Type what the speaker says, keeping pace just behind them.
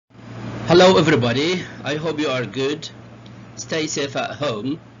Hello everybody, I hope you are good. Stay safe at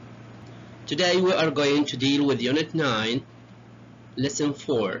home. Today we are going to deal with Unit 9, Lesson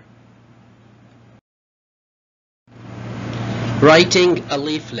 4. Writing a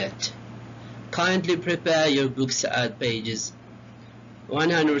leaflet. Kindly prepare your books at pages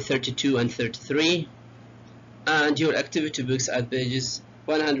 132 and 33 and your activity books at pages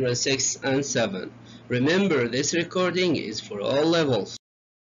 106 and 7. Remember, this recording is for all levels.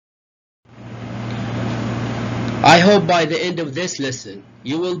 I hope by the end of this lesson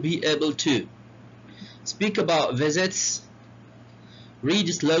you will be able to speak about visits, read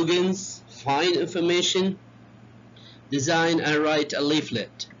slogans, find information, design and write a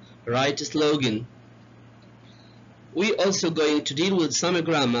leaflet, write a slogan. We also going to deal with some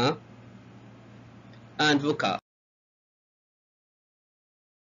grammar and vocab.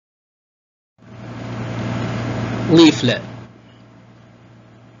 Leaflet.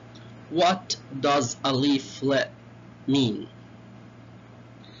 What does a leaflet mean?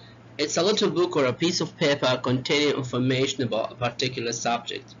 It's a little book or a piece of paper containing information about a particular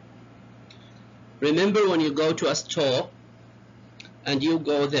subject. Remember when you go to a store and you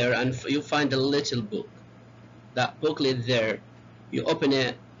go there and you find a little book, that booklet there, you open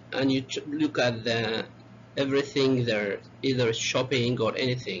it and you look at everything there, either shopping or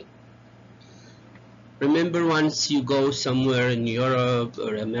anything. Remember once you go somewhere in Europe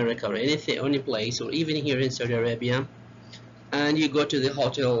or America or any place, or even here in Saudi Arabia, and you go to the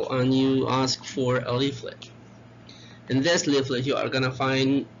hotel and you ask for a leaflet. In this leaflet you are gonna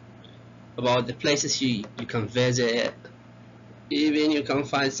find about the places you can visit. Even you can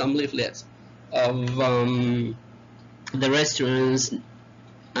find some leaflets of the restaurants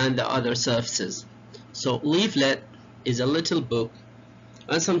and the other services. So leaflet is a little book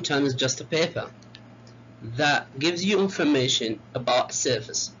and sometimes just a paper that gives you information about a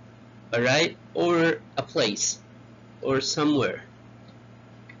service, alright, or a place or somewhere.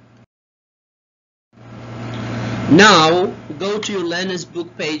 Now go to your learner's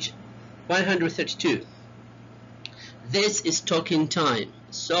book, page 132. This is talking time,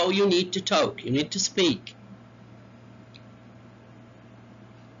 so you need to talk, you need to speak.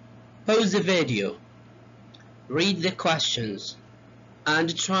 Pause the video, read the questions,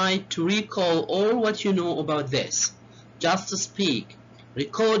 and try to recall all what you know about this. Just to speak.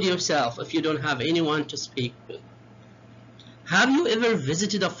 Record yourself if you don't have anyone to speak with. Have you ever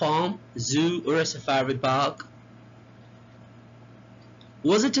visited a farm, zoo, or a safari park?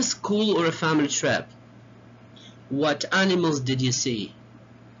 Was it a school or a family trip? What animals did you see?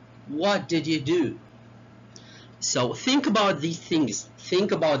 What did you do? So think about these things.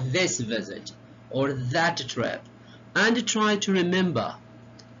 Think about this visit or that trip and try to remember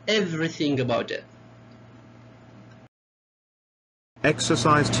everything about it.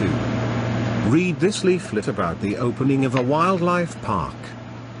 Exercise 2. Read this leaflet about the opening of a wildlife park.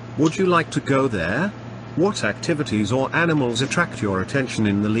 Would you like to go there? What activities or animals attract your attention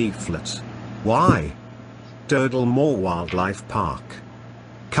in the leaflet? Why? Durdlemore Wildlife Park.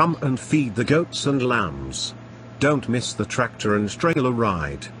 Come and feed the goats and lambs. Don't miss the tractor and trailer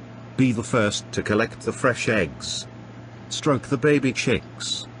ride. Be the first to collect the fresh eggs. Stroke the baby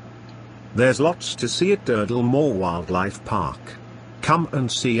chicks. There's lots to see at Durdlemore Wildlife Park. Come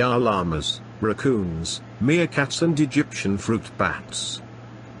and see our llamas, raccoons, meerkats and Egyptian fruit bats.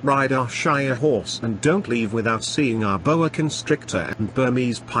 Ride our Shire horse and don't leave without seeing our boa constrictor and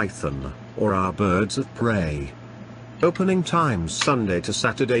Burmese python, or our birds of prey. Opening times Sunday to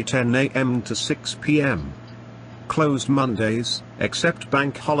Saturday 10 a.m. to 6 p.m. Closed Mondays, except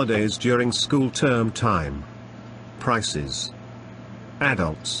bank holidays during school term time. Prices.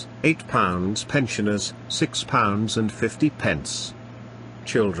 Adults, £8, pensioners, £6.50.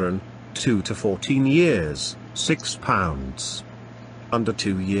 Children, 2 to 14 years, £6. Under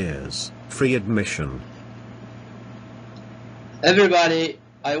 2 years, free admission. Everybody,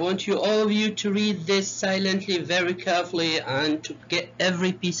 I want all of you to read this silently, very carefully, and to get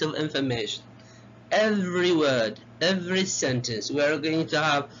every piece of information. Every word, every sentence. We are going to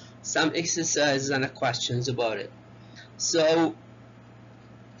have some exercises and questions about it. So,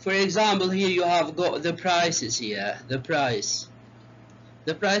 for example, here you have got the prices here. The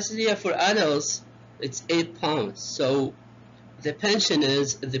prices here for adults, it's £8. So the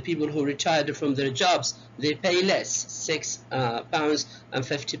pensioners, the people who retired from their jobs, they pay less,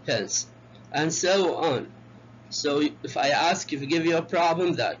 £6.50, and so on. So if I ask, if I give you a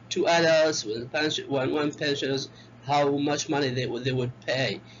problem that two adults, one pensioners, how much money they would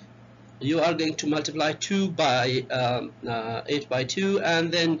pay, you are going to multiply 8 by 2,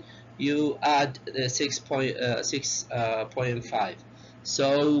 and then you add the 6.5.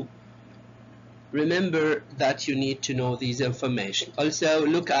 So Remember that you need to know these information. Also,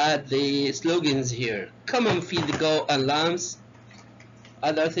 look at the slogans here. Come and feed the goat and lambs.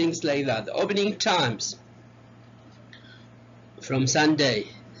 Other things like that. The opening times from Sunday,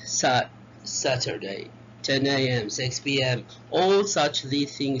 Saturday, 10 a.m., 6 p.m. All such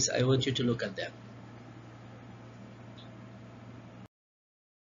these things, I want you to look at them.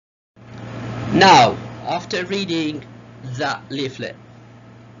 Now, after reading the leaflet,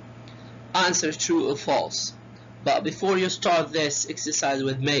 answer true or false. But before you start this exercise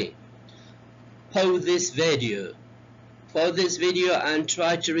with me, pause this video and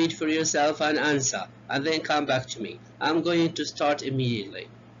try to read for yourself and answer, and then come back to me. I'm going to start immediately.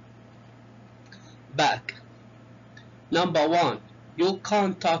 Back. Number 1, you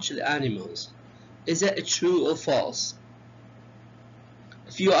can't touch the animals. Is it true or false?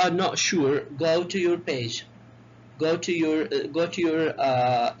 If you are not sure, go to your page, go to your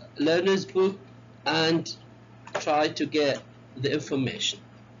learner's book and try to get the information.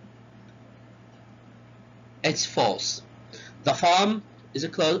 It's false. The farm is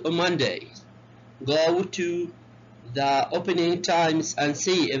closed on Mondays. Go to the opening times and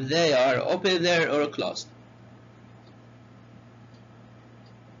see if they are open there or closed.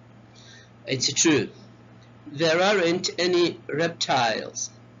 It's true. There aren't any reptiles.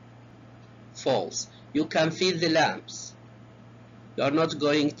 False. You can feed the lambs. You are not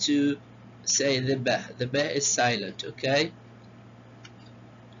going to say the bah. The bah is silent, okay?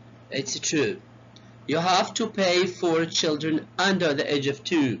 It's true. You have to pay for children under the age of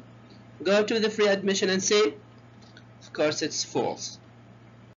 2. Go to the free admission and see. Of course, it's false.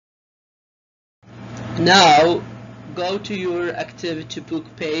 Now, go to your activity book,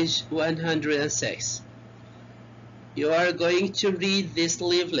 page 106. You are going to read this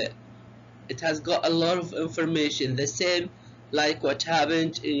leaflet. It has got a lot of information, the same like what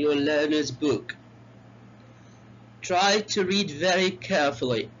happened in your learner's book. Try to read very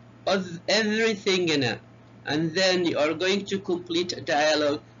carefully of everything in it, and then you are going to complete a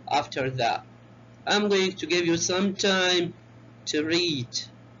dialogue after that. I'm going to give you some time to read.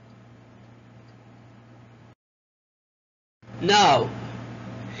 Now,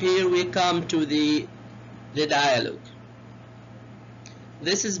 here we come to the dialogue.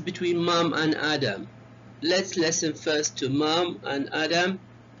 This is between Mom and Adam. Let's listen first to Mom and Adam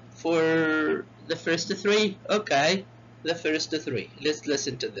for the first 3. Okay, the first 3. Let's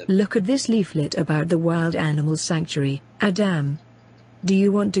listen to them. Look at this leaflet about the Wild Animals Sanctuary, Adam. Do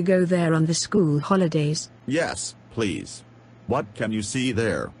you want to go there on the school holidays? Yes, please. What can you see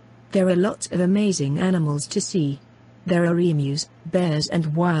there? There are lots of amazing animals to see. There are emus, bears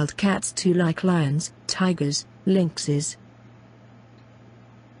and wild cats too, like lions, tigers, lynxes.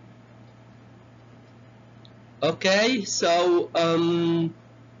 Okay, so I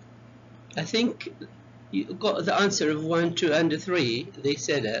think you got the answer of 1, 2, and 3. They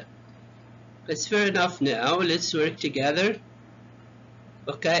said it. It's fair enough. Now let's work together.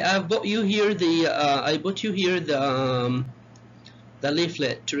 Okay, I bought you here the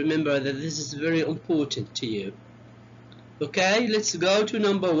leaflet to remember that this is very important to you. Okay, let's go to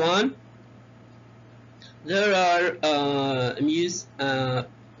number 1. There are emus,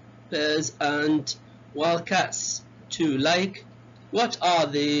 bears, and wild cats too. Like, what are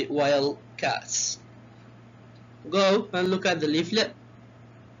the wild cats? Go and look at the leaflet.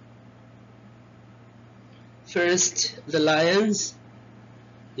 First, the lions.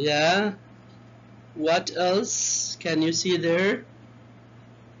 Yeah. What else can you see there?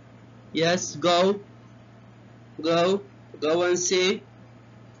 Yes, go and see.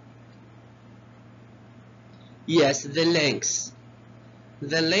 Yes, the lynx.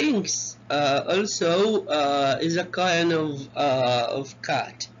 The lynx also is a kind of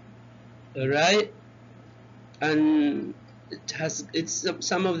cat, all right? And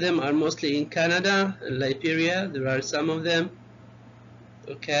some of them are mostly in Canada and Liberia. There are some of them.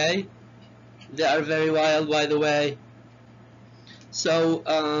 Okay, they are very wild, by the way. So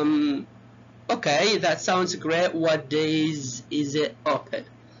okay, that sounds great. What days is it open?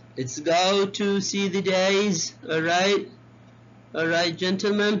 Let's go to see the days. All right,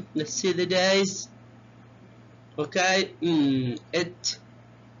 gentlemen, let's see the days. Okay, when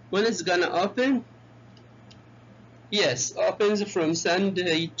it's gonna open? Yes, opens from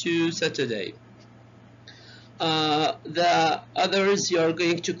Sunday to Saturday. The others you're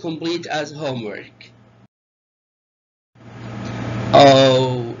going to complete as homework.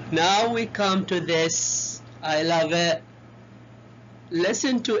 Oh, now we come to this. I love it.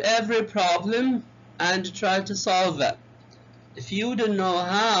 Listen to every problem and try to solve it. If you don't know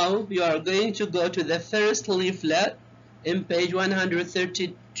how, you are going to go to the first leaflet in page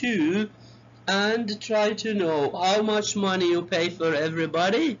 132 and try to know how much money you pay for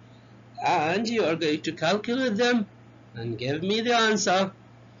everybody, and you are going to calculate them and give me the answer.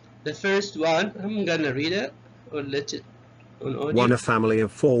 The first one, I'm gonna read it or let it on audio. A family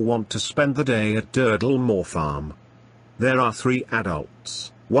of 4 want to spend the day at Durdlemore Farm. There are 3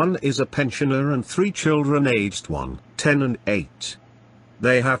 adults, 1 is a pensioner and 3 children aged 1, 10 and 8.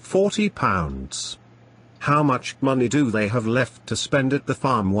 They have £40. How much money do they have left to spend at the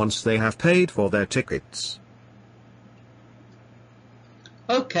farm once they have paid for their tickets?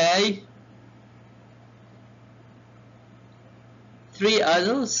 Okay. 3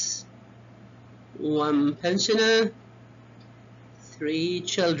 adults, 1 pensioner, 3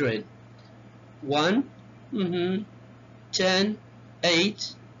 children. 1, 10,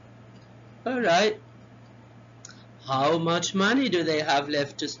 8. Alright. How much money do they have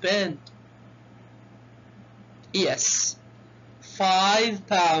left to spend? Yes,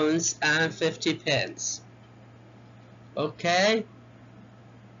 £5.50. Okay.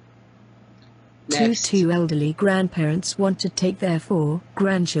 Next. Two elderly grandparents want to take their 4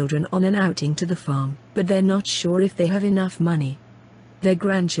 grandchildren on an outing to the farm, but they're not sure if they have enough money. Their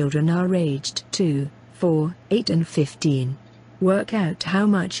grandchildren are aged 2, 4, 8 and 15. Work out how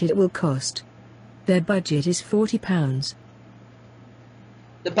much it will cost. Their budget is £40.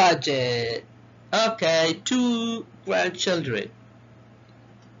 The budget. Okay, 2 grandchildren.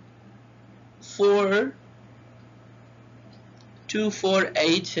 4, 2, 4,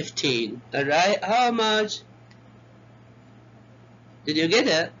 8, 15. Alright, how much? Did you get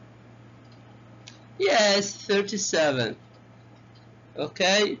it? Yes, 37.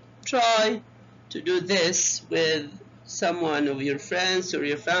 Okay, try to do this with someone of your friends or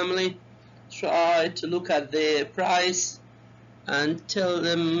your family. Try to look at the price and tell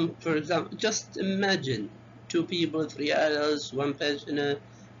them, for example, just imagine 2 people, 3 adults, 1 pensioner,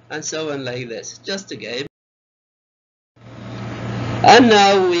 and so on like this. Just a game. And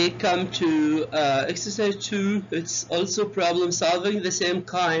now we come to exercise 2. It's also problem solving, the same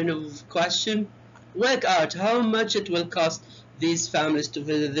kind of question. Work out how much it will cost these families to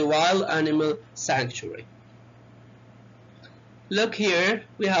visit the wild animal sanctuary. Look here,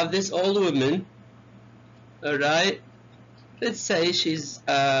 we have this old woman. Alright, let's say she's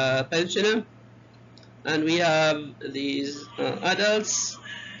a pensioner, and we have these adults.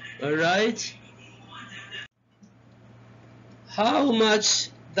 Alright, how much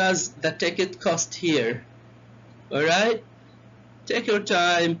does the ticket cost here? Alright, take your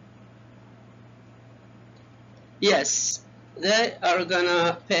time. Yes, they are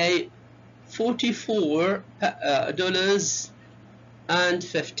gonna pay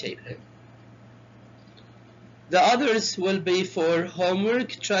 $44.50. The others will be for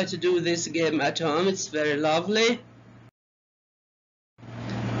homework. Try to do this game at home, it's very lovely.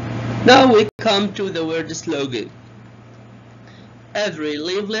 Now we come to the word slogan. Every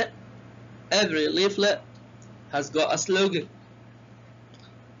leaflet has got a slogan.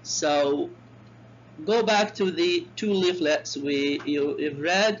 So go back to the 2 leaflets you've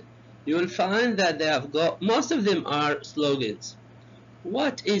read. You will find that they have got, most of them are slogans.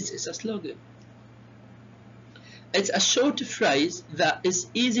 What is a slogan? It's a short phrase that is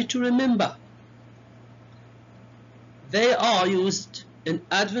easy to remember. They are used in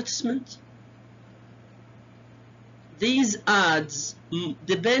advertisement. These ads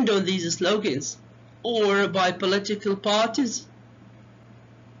depend on these slogans, or by political parties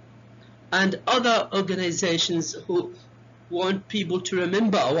and other organizations who want people to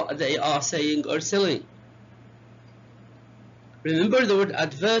remember what they are saying or selling. Remember the word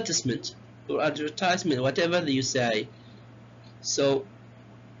advertisement or advertisement, whatever you say. So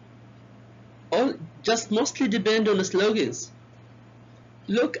all just mostly depend on the slogans.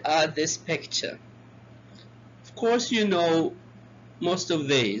 Look at this picture. Of course you know most of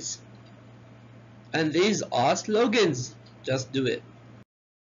these, and these are slogans. Just do it.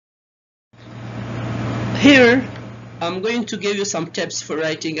 Here I'm going to give you some tips for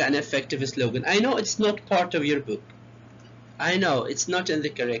writing an effective slogan. I know it's not part of your book, I know it's not in the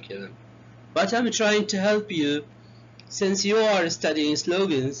curriculum, but I'm trying to help you, since you are studying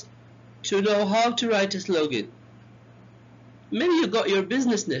slogans, to know how to write a slogan. Maybe you got your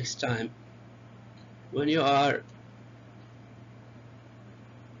business next time when you are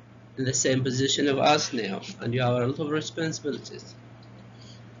in the same position of us now and you have a lot of responsibilities.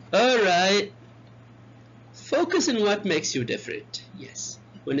 Alright, focus on what makes you different. Yes,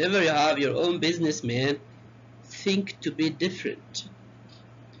 whenever you have your own business, man, think to be different.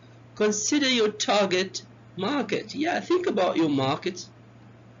 Consider your target market. Yeah, think about your market.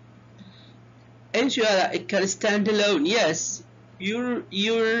 Ensure that it can stand alone. Yes, your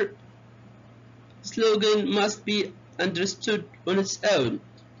Slogan must be understood on its own.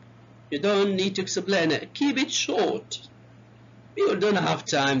 You don't need to explain it. Keep it short. People don't have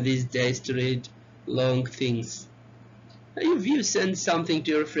time these days to read long things. If you send something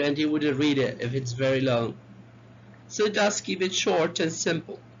to your friend, he wouldn't read it if it's very long. So just keep it short and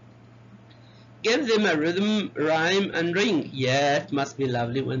simple. Give them a rhythm, rhyme, and ring. Yeah, it must be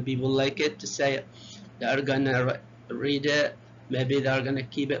lovely when people like it to say it. They're gonna read it. Maybe they're gonna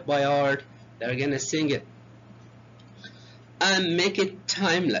keep it by heart. They're gonna sing it. And make it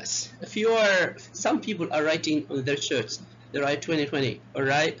timeless. Some people are writing on their shirts, they write 2020,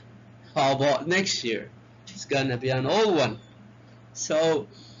 alright? How about next year? It's gonna be an old one. So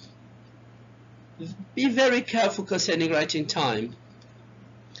be very careful concerning writing time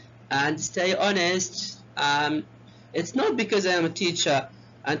and stay honest. It's not because I am a teacher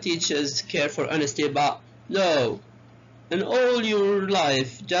and teachers care for honesty, but no, in all your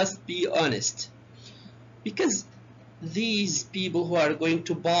life just be honest, because these people who are going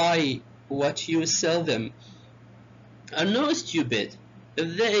to buy what you sell them are not stupid.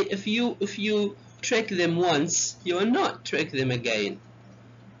 If you trick them once, you will not trick them again.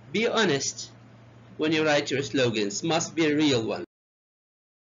 Be honest when you write your slogans. Must be a real one.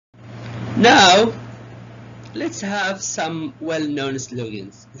 Now let's have some well-known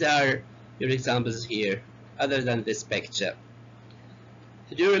slogans. There are your examples here, other than this picture.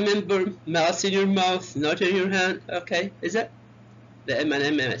 Do you remember mouse in your mouth, not in your hand? Okay, is it? The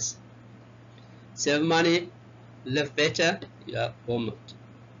M&M's. Save money, live better. Yeah, one more.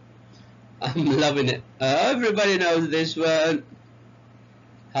 I'm loving it. Everybody knows this one.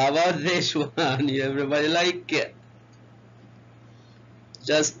 How about this one? Everybody like it.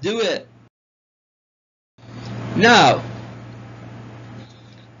 Just do it. Now,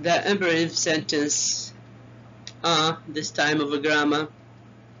 the imperative sentence. This time of a grammar.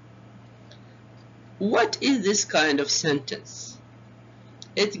 What is this kind of sentence?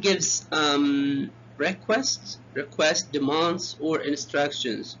 It gives requests, demands, or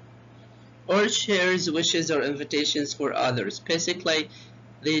instructions, or shares wishes or invitations for others. Basically,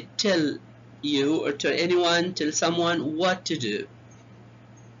 they tell you or tell someone what to do.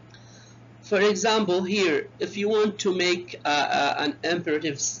 For example, here, if you want to make an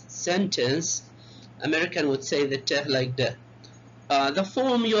imperative sentence, American would say the teh like that. The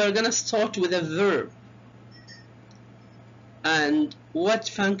form, you are gonna start with a verb, and what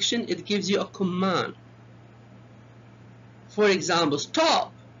function? It gives you a command. For example,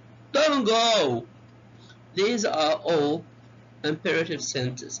 stop, don't go. These are all imperative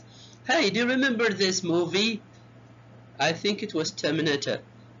sentences. Hey, do you remember this movie? I think it was Terminator.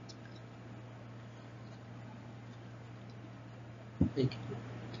 Thank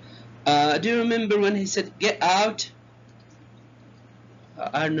you. Do you remember when he said get out?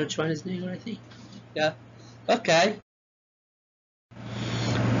 Arnold Schwarzenegger, I think. Yeah. Okay.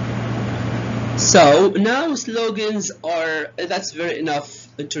 So now slogans are, that's very enough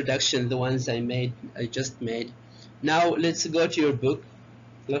introduction, the ones I just made. Now let's go to your book.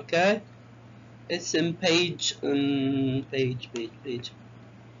 Okay. It's in page 5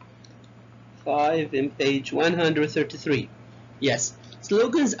 in page 133. Yes.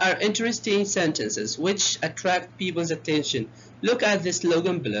 Slogans are interesting sentences which attract people's attention. Look at the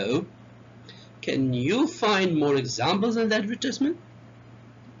slogan below. Can you find more examples in the advertisement?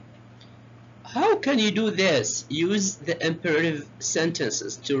 How can you do this? Use the imperative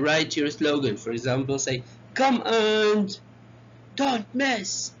sentences to write your slogan. For example, say, come and don't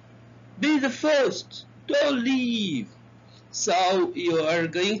miss. Be the first. Don't leave. So you are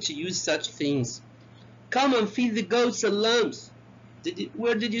going to use such things. Come and feed the goats and lambs.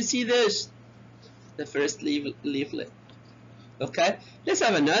 Where did you see this? The first leaflet. Okay, let's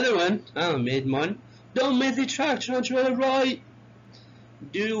have another one. I made one. Don't miss the track, try to right.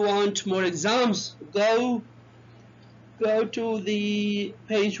 Do you want more exams? Go to the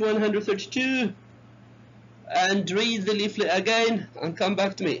page 132 and read the leaflet again and come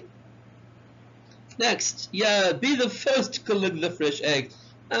back to me. Next, yeah, be the first to collect the fresh egg,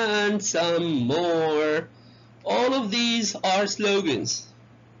 and some more. All of these are slogans.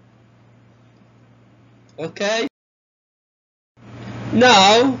 Okay?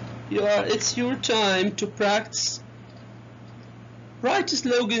 Now, it's your time to practice. Write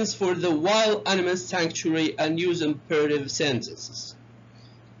slogans for the wild animal sanctuary and use imperative sentences.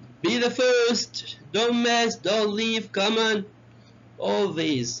 Be the first, don't miss, don't leave, come on. All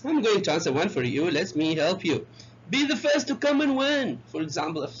these. I'm going to answer one for you. Let me help you. Be the first to come and win. For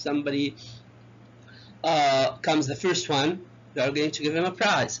example, if somebody comes the first one, you are going to give him a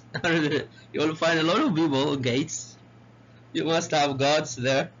prize. You will find a lot of people, gates. You must have gods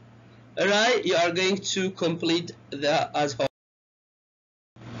there. Alright, you are going to complete the as whole.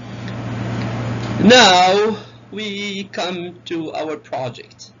 Now we come to our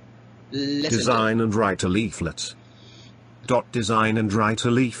project. Design and write a leaflet. Design and write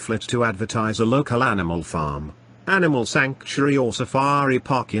a leaflet to advertise a local animal farm, animal sanctuary or safari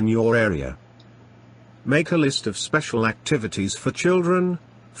park in your area. Make a list of special activities for children,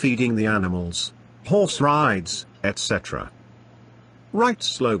 feeding the animals, horse rides, etc. Write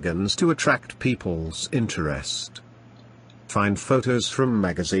slogans to attract people's interest. Find photos from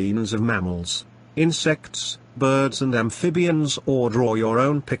magazines of mammals, insects, birds and amphibians, or draw your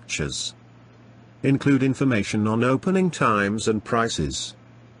own pictures. Include information on opening times and prices.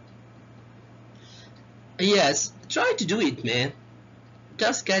 Yes, try to do it, man.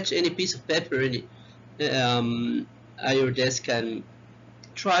 Just catch any piece of paper at your desk and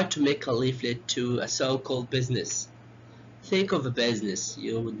try to make a leaflet to a so-called business. Think of a business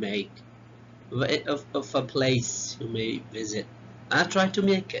you would make, of a place you may visit, and try to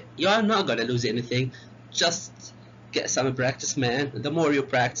make it. You are not gonna lose anything. Just get some practice, man. The more you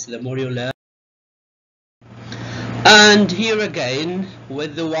practice, the more you learn. And here again,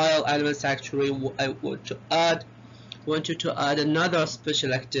 with the wild animal sanctuary, I want you to add another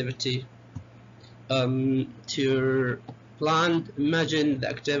special activity to your plan. Imagine the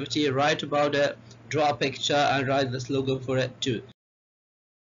activity, write about it, draw a picture, and write the slogan for it too.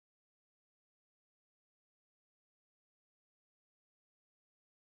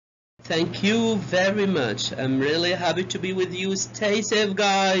 Thank you very much. I'm really happy to be with you. Stay safe,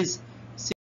 guys.